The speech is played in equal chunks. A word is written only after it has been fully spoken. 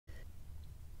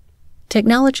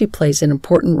Technology plays an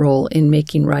important role in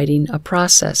making writing a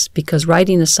process because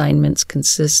writing assignments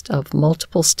consist of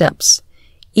multiple steps,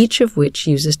 each of which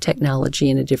uses technology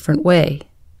in a different way.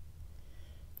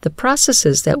 The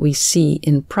processes that we see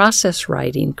in process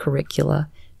writing curricula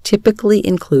typically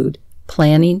include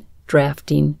planning,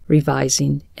 drafting,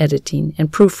 revising, editing, and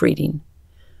proofreading.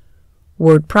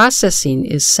 Word processing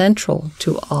is central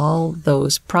to all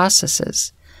those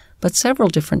processes, but several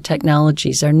different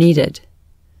technologies are needed.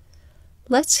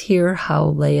 Let's hear how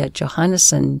Leah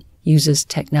Johannesson uses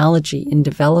technology in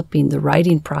developing the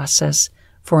writing process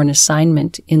for an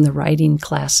assignment in the writing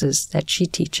classes that she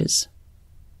teaches.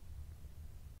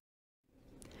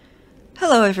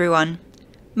 Hello everyone.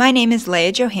 My name is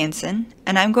Leah Johannesson,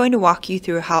 and I'm going to walk you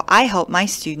through how I help my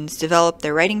students develop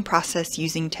their writing process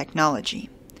using technology.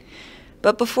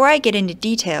 But before I get into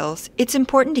details, it's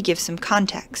important to give some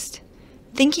context.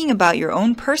 Thinking about your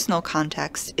own personal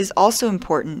context is also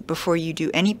important before you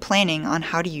do any planning on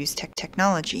how to use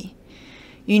technology.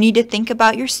 You need to think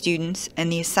about your students and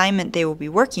the assignment they will be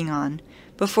working on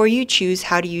before you choose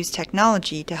how to use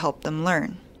technology to help them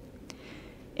learn.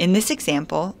 In this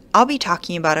example, I'll be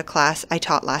talking about a class I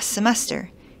taught last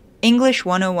semester, English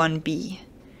 101B.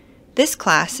 This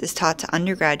class is taught to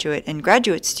undergraduate and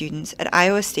graduate students at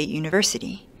Iowa State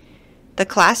University. The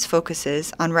class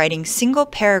focuses on writing single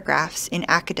paragraphs in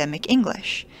academic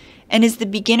English and is the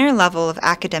beginner level of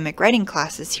academic writing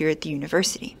classes here at the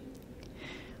university.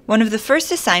 One of the first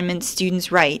assignments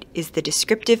students write is the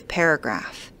descriptive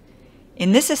paragraph.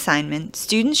 In this assignment,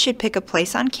 students should pick a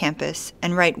place on campus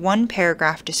and write one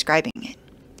paragraph describing it.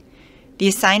 The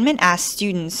assignment asks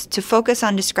students to focus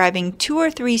on describing 2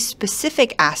 or 3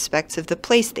 specific aspects of the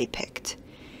place they picked.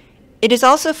 It is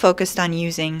also focused on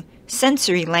using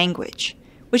sensory language,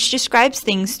 which describes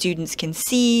things students can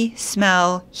see,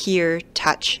 smell, hear,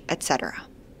 touch, etc.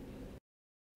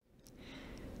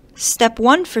 Step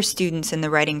 1 for students in the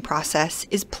writing process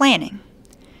is planning.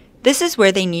 This is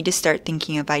where they need to start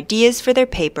thinking of ideas for their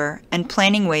paper and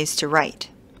planning ways to write.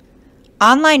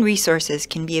 Online resources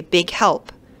can be a big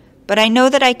help, but I know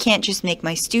that I can't just make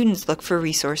my students look for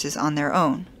resources on their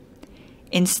own.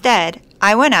 Instead,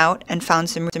 I went out and found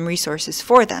some resources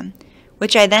for them,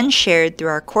 which I then shared through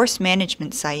our course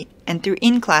management site and through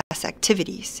in-class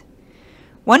activities.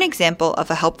 One example of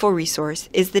a helpful resource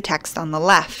is the text on the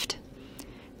left.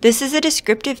 This is a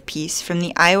descriptive piece from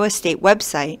the Iowa State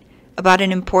website about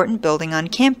an important building on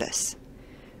campus.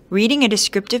 Reading a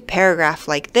descriptive paragraph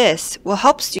like this will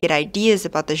help students get ideas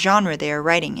about the genre they are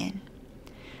writing in.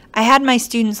 I had my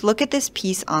students look at this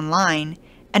piece online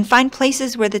and find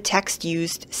places where the text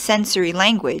used sensory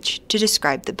language to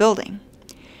describe the building.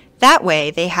 That way,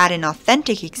 they had an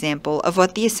authentic example of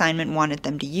what the assignment wanted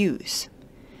them to use.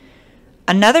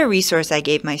 Another resource I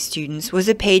gave my students was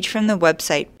a page from the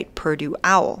website Purdue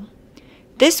OWL.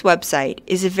 This website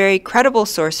is a very credible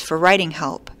source for writing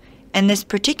help, and this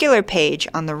particular page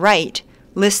on the right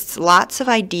lists lots of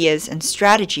ideas and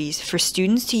strategies for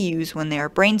students to use when they are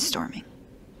brainstorming.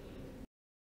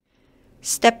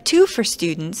 Step 2 for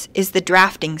students is the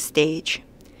drafting stage.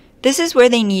 This is where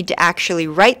they need to actually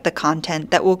write the content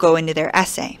that will go into their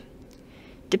essay.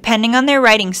 Depending on their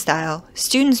writing style,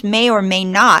 students may or may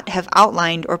not have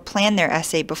outlined or planned their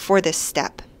essay before this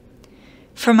step.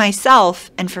 For myself,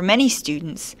 and for many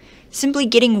students, simply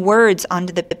getting words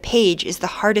onto the page is the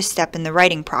hardest step in the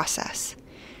writing process.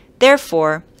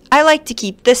 Therefore, I like to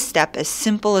keep this step as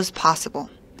simple as possible.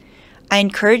 I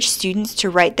encourage students to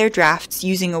write their drafts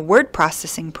using a word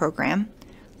processing program,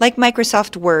 like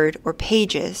Microsoft Word or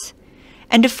Pages,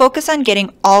 and to focus on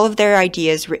getting all of their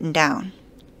ideas written down.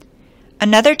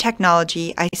 Another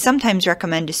technology I sometimes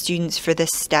recommend to students for this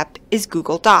step is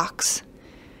Google Docs.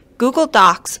 Google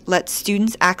Docs lets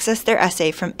students access their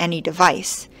essay from any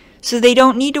device, so they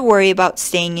don't need to worry about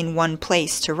staying in one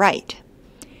place to write.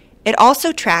 It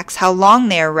also tracks how long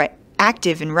they are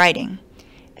active in writing,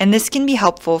 and this can be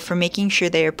helpful for making sure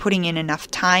they are putting in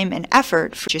enough time and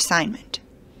effort for each assignment.